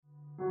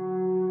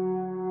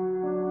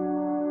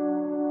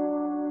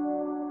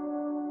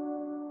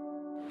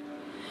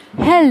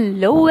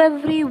Hello,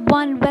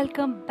 everyone.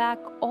 Welcome back,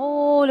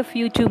 all of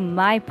you, to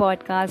my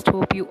podcast.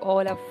 Hope you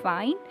all are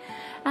fine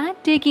and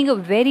taking a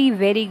very,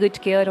 very good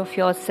care of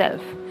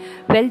yourself.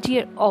 Well,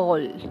 dear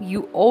all,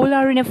 you all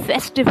are in a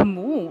festive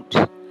mood.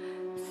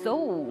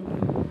 So,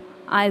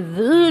 I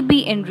will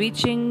be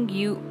enriching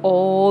you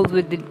all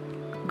with the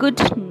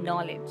good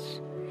knowledge.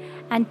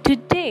 And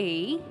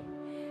today,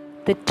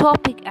 the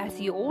topic, as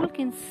you all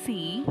can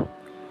see,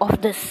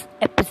 of this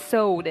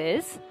episode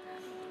is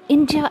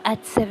India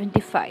at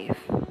 75.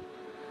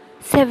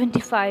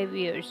 75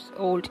 years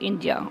old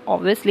India.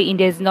 Obviously,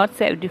 India is not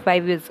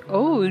 75 years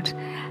old.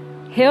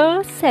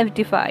 Here,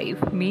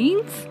 75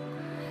 means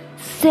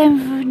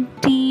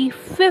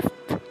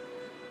 75th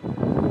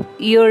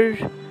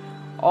year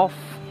of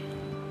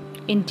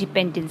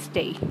Independence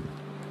Day.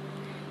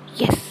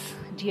 Yes,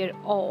 dear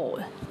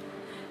all.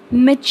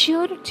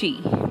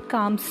 Maturity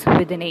comes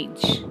with an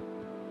age.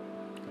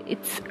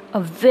 It's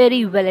a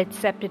very well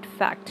accepted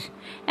fact,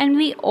 and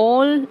we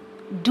all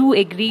do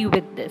agree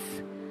with this.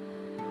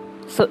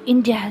 So,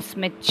 India has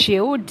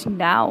matured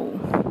now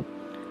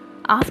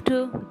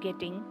after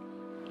getting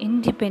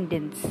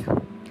independence.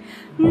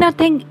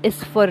 Nothing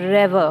is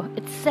forever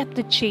except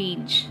the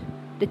change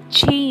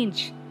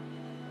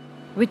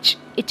which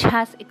it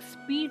has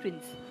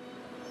experienced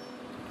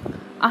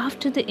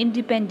after the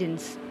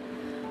independence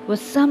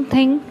was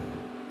something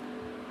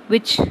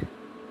which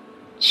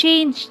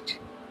changed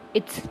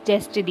its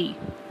destiny.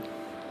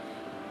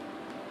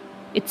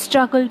 It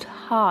struggled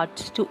hard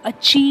to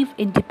achieve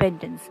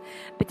independence,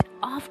 but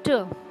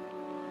after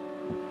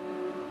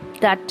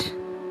that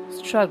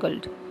struggle,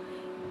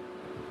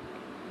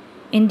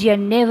 India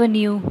never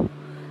knew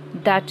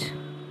that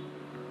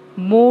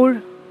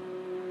more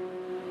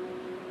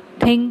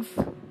things,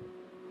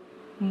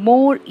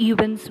 more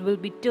events will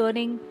be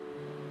turning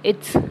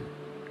its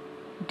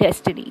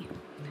destiny.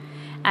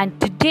 And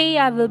today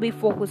I will be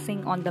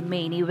focusing on the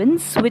main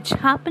events which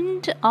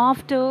happened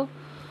after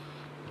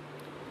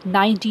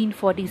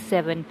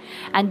 1947,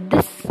 and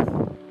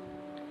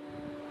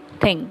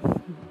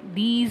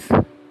these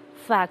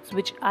facts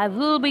which I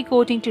will be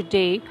quoting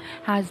today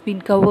has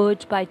been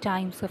covered by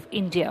Times of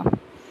India.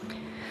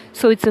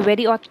 So it's a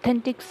very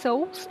authentic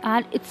source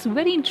and it's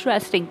very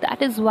interesting.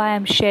 That is why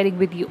I'm sharing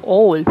with you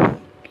all.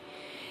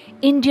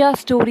 India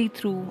story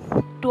through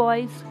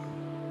twice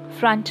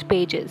front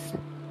pages.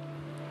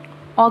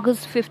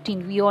 August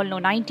 15, we all know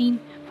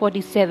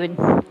 1947,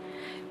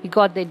 we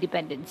got the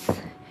independence.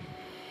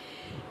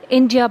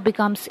 India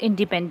becomes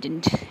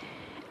independent,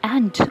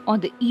 and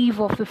on the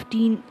eve of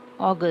 15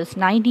 August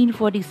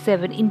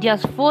 1947,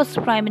 India's first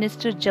Prime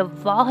Minister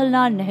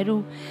Jawaharlal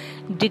Nehru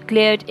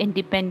declared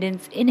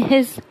independence in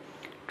his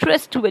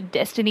Tryst with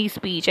Destiny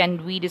speech,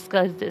 and we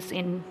discussed this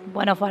in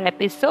one of our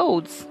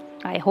episodes.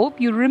 I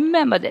hope you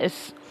remember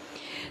this.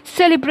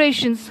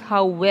 Celebrations,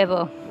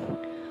 however,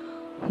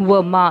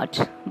 were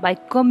marked by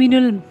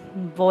communal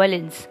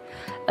violence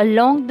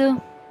along the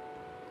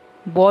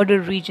border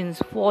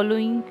regions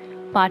following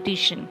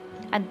partition,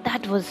 and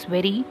that was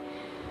very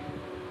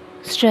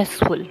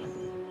stressful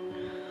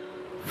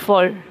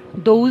for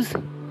those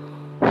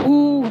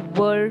who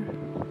were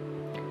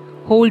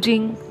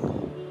holding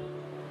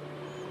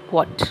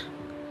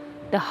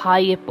the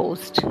higher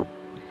post,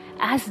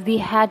 as they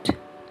had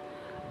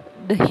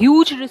the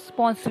huge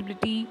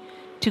responsibility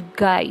to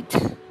guide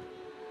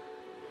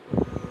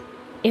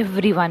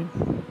everyone,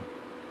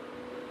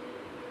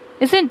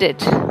 isn't it?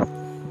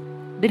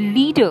 The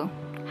leader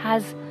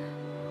has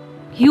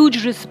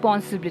huge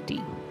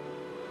responsibility.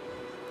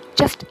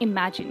 Just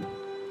imagine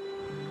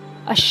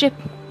a ship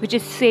which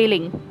is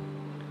sailing.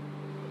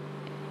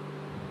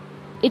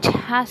 It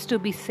has to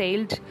be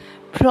sailed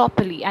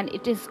properly, and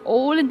it is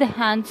all in the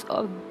hands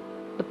of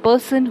the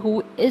person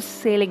who is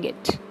sailing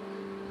it.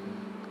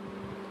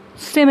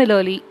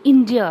 Similarly,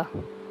 India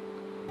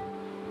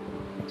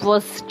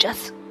was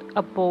just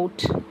a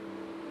boat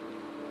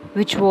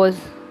which was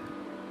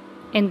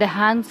in the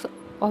hands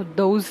of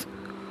those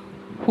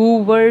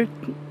who were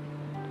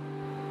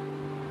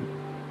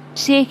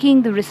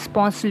taking the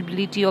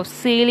responsibility of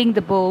sailing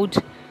the boat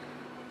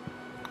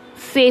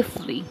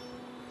safely.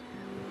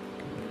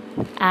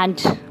 And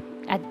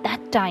at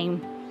that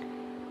time,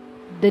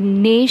 the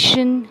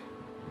nation,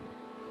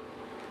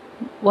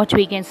 what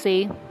we can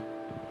say,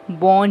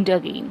 born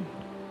again.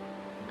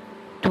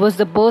 It was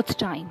the birth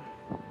time.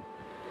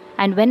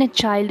 And when a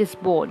child is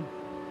born,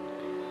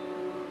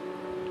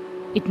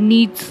 it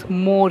needs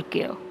more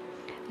care.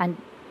 And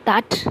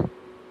that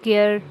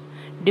care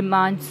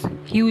demands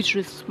huge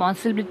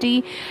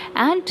responsibility.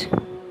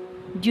 And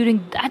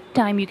during that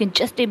time, you can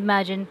just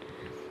imagine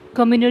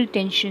communal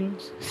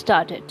tensions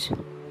started.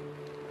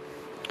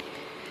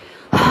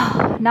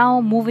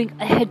 Now moving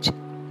ahead,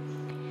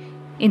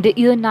 in the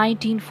year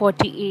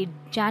 1948,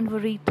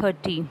 January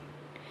 30,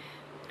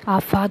 our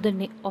father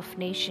of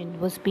nation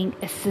was being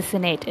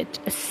assassinated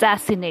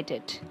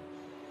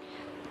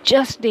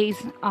just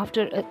days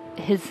after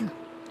his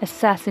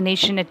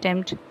assassination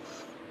attempt.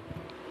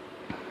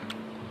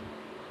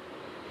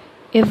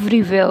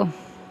 Everywhere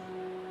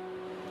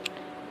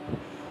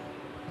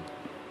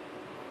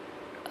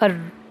a,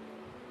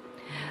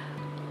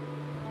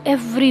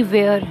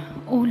 everywhere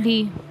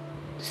only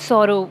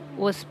sorrow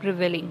was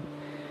prevailing.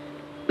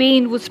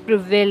 Pain was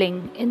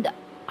prevailing in the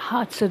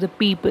hearts of the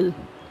people.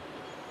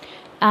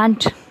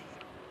 And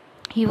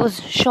he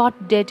was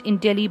shot dead in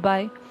Delhi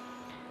by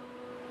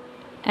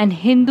an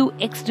Hindu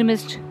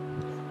extremist,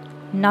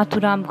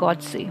 Nathuram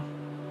Godse,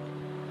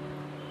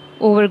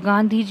 over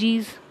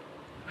Gandhiji's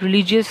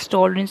religious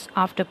tolerance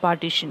after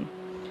partition.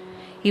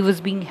 He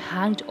was being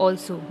hanged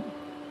also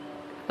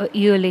a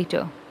year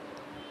later.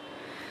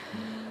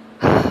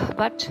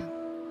 But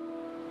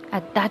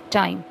at that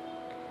time,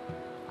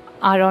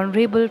 our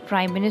Honorable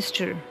Prime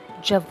Minister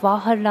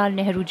Jawaharlal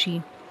Nehru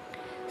ji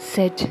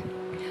said,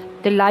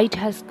 "The light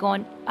has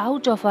gone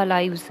out of our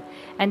lives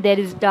and there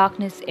is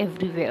darkness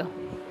everywhere."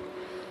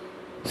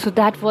 So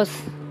that was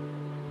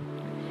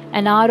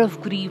an hour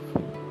of grief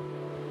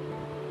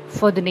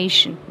for the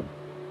nation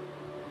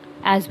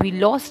as we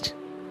lost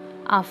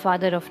our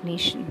father of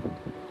nation.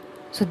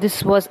 So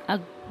this was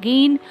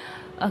again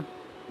a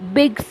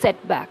big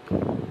setback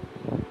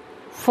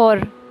for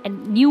a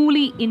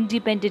newly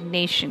independent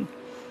nation.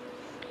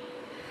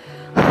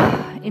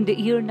 In the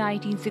year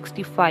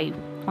 1965,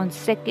 on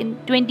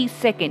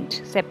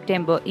 22nd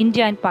September,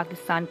 India and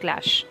Pakistan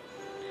clash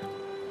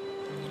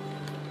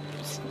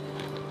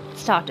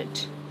started,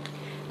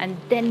 and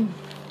then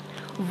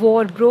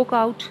war broke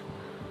out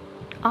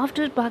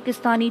after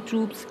Pakistani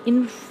troops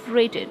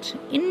infiltrated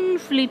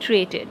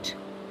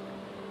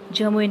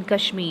Jammu and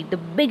Kashmir, the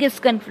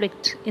biggest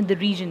conflict in the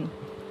region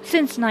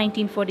since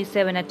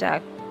 1947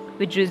 attack,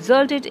 which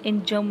resulted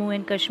in Jammu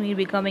and Kashmir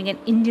becoming an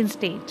Indian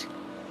state.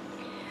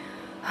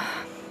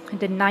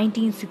 The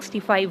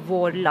 1965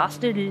 war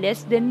lasted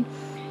less than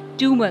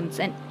 2 months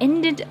and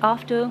ended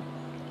after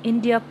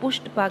India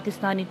pushed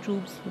Pakistani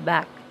troops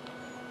back,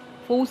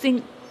 forcing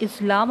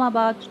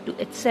Islamabad to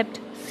accept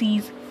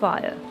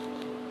ceasefire.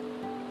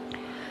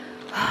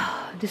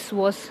 This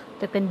was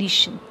the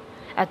condition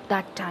at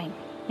that time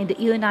in the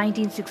year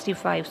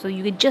 1965. So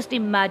you can just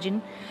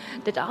imagine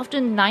that after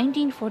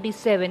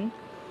 1947,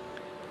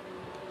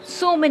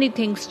 so many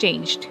things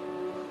changed,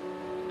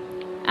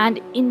 and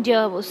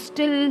India was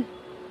still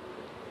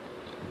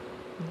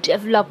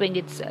developing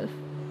itself,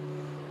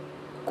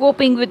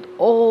 coping with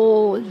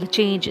all the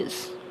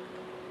changes.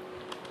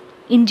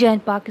 India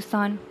and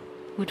Pakistan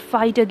would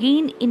fight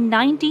again in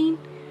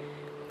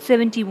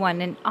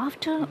 1971, and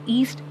after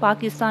East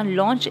Pakistan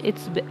launched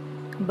its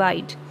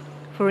bid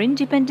for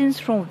independence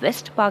from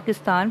West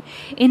Pakistan,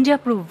 India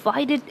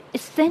provided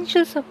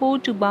essential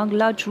support to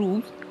Bangla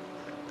troops,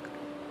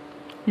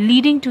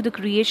 leading to the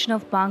creation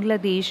of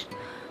Bangladesh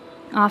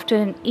after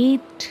an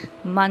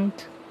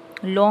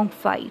 8-month-long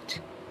fight.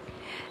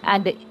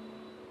 And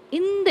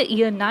in the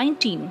year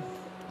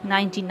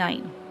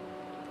 1999,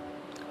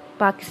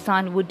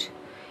 Pakistan would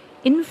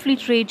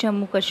infiltrate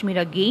Jammu Kashmir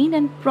again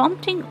and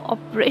prompting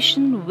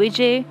Operation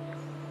Vijay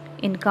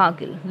in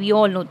Kargil. We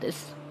all know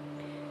this.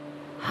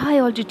 High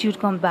altitude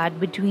combat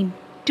between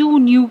two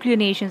nuclear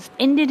nations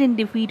ended in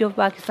defeat of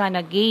Pakistan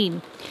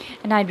again.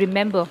 And I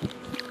remember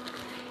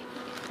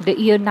the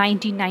year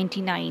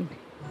 1999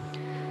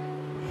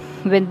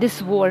 when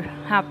this war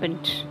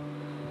happened.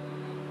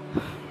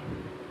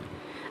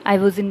 I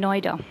was in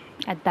Noida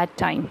at that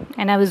time,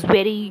 and I was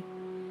very,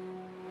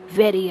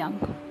 very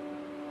young.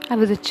 I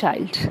was a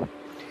child,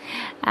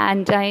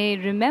 and I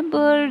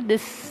remember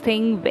this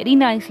thing very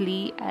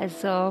nicely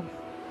as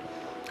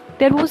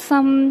there was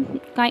some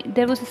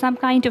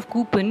kind of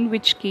coupon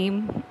which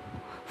came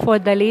for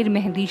Daler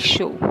Mehndi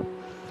show.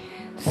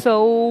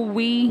 So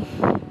we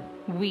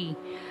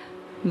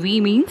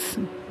means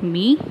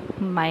me,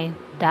 my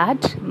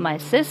dad, my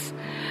sis,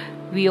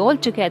 we all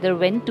together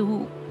went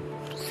to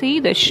see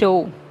the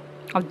show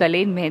of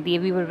Daler Mehndi.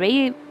 We were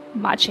very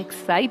much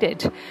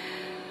excited,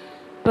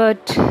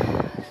 but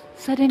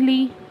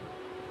suddenly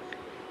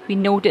we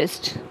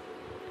noticed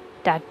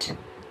that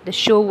the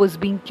show was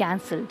being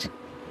cancelled,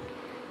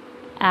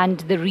 and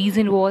the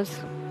reason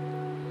was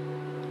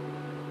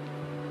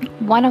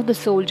one of the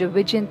soldiers,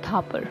 Vijay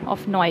Thapar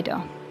of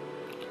Noida,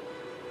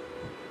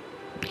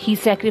 he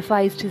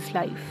sacrificed his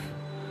life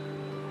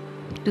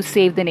to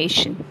save the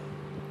nation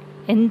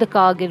in the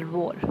Kargil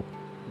war.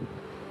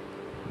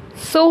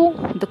 So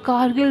the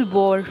Kargil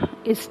war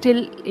is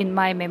still in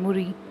my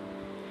memory,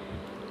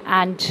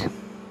 and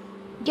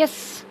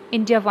yes,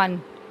 India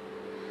won,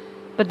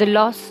 but the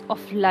loss of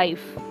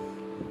life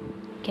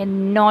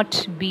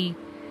cannot be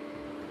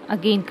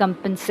again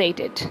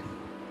compensated.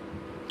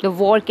 The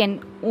war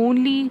can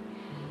only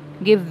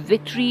give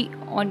victory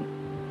on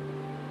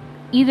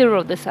either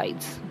of the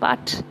sides,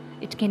 but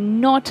it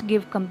cannot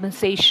give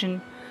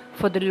compensation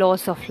for the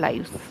loss of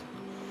lives.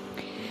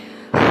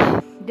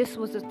 This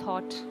was a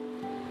thought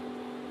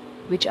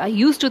which I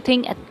used to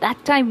think at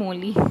that time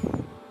only.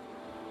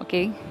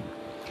 Okay.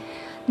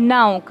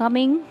 Now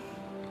coming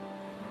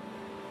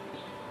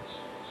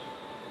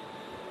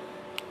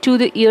to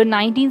the year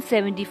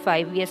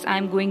 1975. Yes, I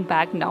am going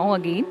back now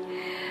again,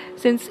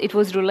 since it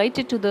was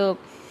related to the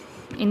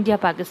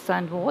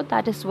India-Pakistan war.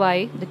 That is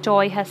why the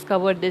toy has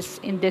covered this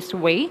in this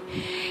way.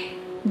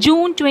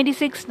 June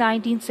 26,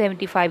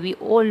 1975, we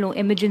all know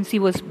emergency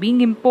was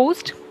being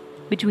imposed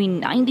between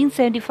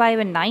 1975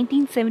 and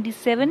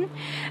 1977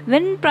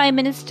 when Prime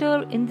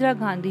Minister Indira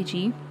Gandhi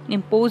ji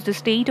imposed a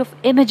state of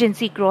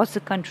emergency across the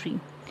country,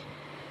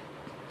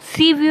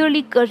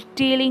 severely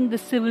curtailing the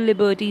civil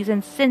liberties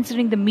and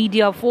censoring the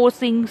media,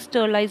 forcing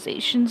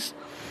sterilizations,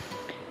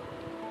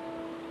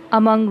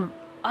 among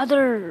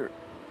other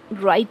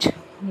right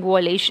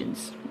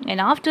violations. And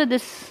after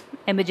this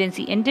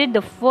emergency ended,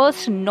 the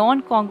first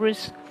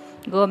non-Congress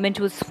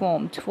government was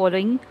formed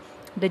following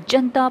the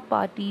Janata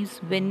Party's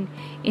win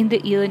in the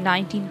year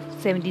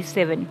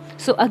 1977.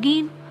 So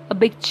again, a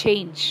big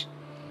change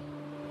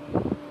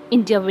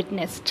India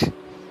witnessed.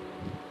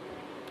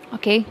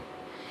 Okay.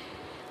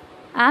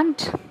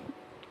 And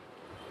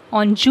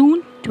on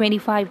June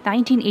 25,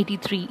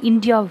 1983,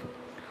 India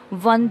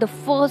won the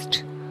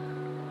first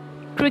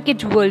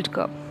Cricket World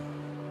Cup.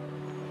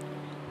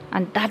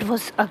 And that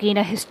was again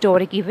a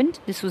historic event.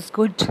 This was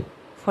good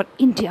for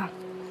India.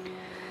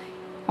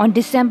 On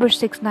December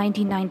 6,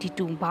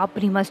 1992,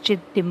 Babri Masjid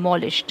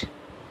demolished.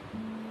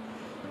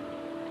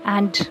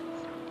 And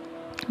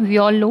we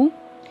all know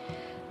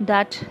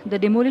that the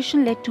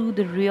demolition led to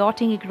the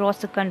rioting across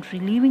the country,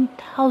 leaving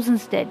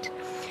thousands dead.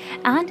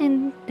 And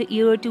in the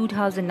year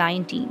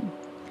 2019,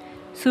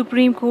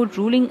 Supreme Court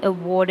ruling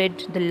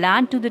awarded the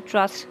land to the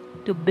trust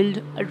to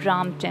build a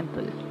Ram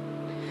temple.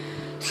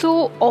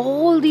 So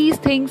all these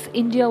things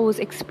India was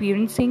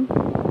experiencing,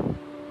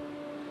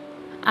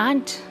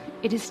 and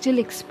it is still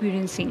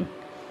experiencing.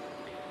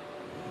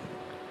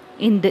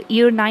 In the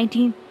year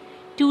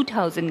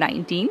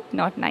 2019,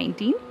 not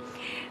 19,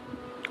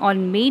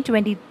 on May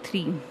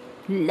 23,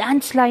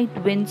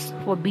 landslide wins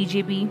for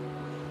BJP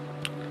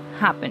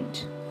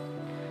happened.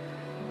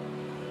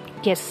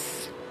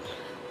 Yes,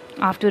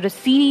 after a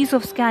series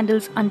of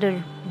scandals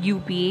under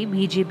UPA,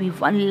 BJP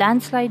won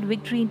landslide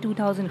victory in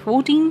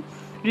 2014,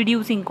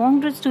 reducing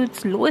Congress to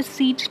its lowest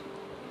seat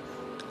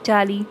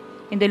tally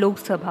in the Lok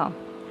Sabha.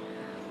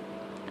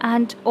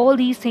 And all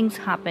these things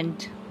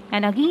happened.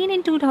 And again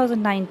in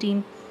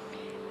 2019,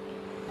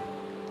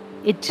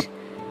 it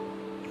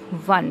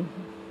won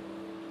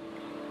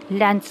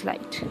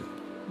landslide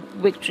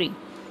victory.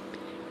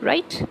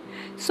 Right?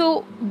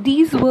 So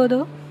these were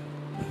the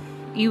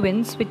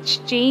events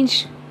which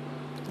changed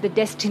the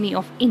destiny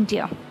of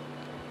India.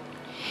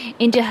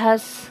 India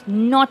has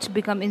not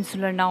become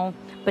insular now,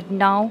 but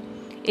now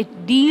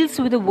it deals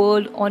with the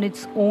world on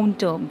its own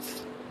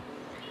terms.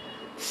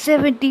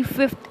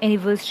 75th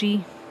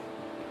anniversary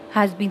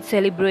has been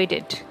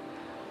celebrated.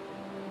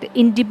 The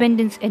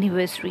independence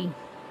anniversary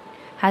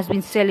has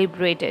been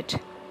celebrated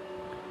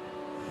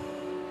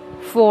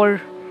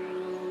for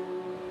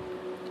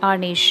our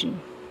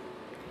nation.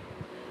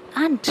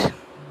 And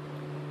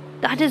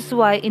that is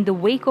why in the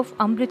wake of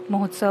Amrit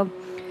Mahotsav,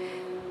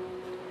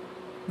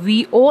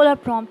 we all are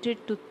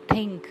prompted to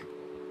think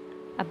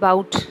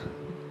about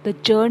the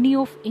journey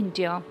of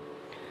India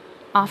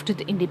after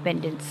the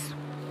independence.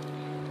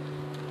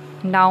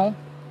 Now,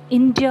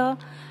 India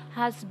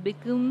has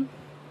become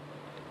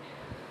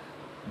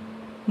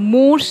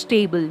more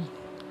stable.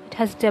 It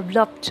has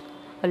developed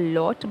a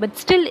lot, but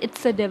still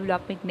it's a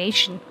developing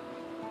nation.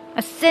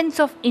 A sense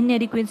of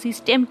inadequacy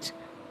stemmed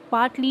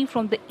partly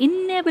from the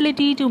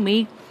inability to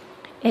make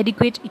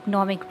adequate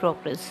economic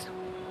progress.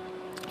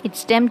 It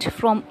stemmed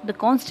from the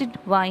constant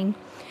whine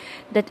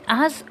that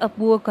as a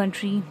poor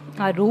country,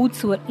 our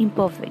roads were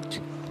imperfect,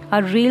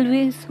 our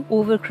railways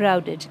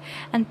overcrowded,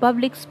 and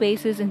public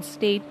spaces in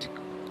state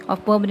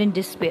of permanent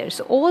despair.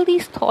 So all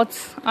these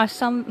thoughts are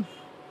something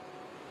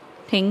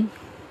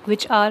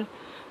which are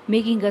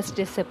making us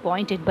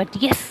disappointed. But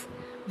yes,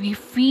 we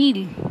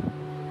feel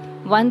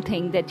one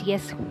thing, that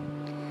yes,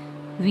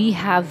 we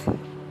have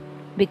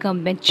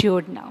become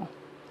matured now.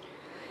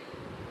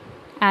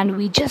 And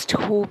we just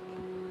hope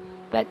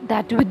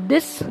that with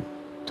this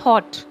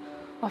thought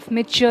of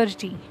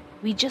maturity,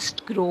 we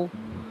just grow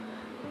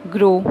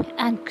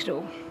and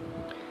grow.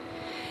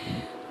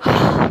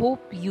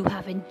 Hope you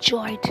have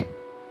enjoyed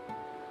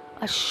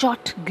a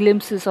short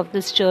glimpses of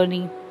this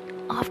journey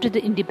after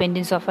the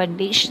independence of our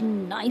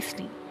nation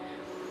nicely.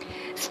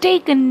 Stay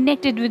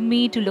connected with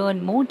me to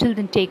learn more. Till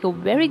then, take a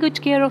very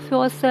good care of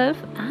yourself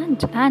and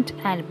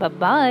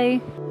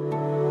bye-bye.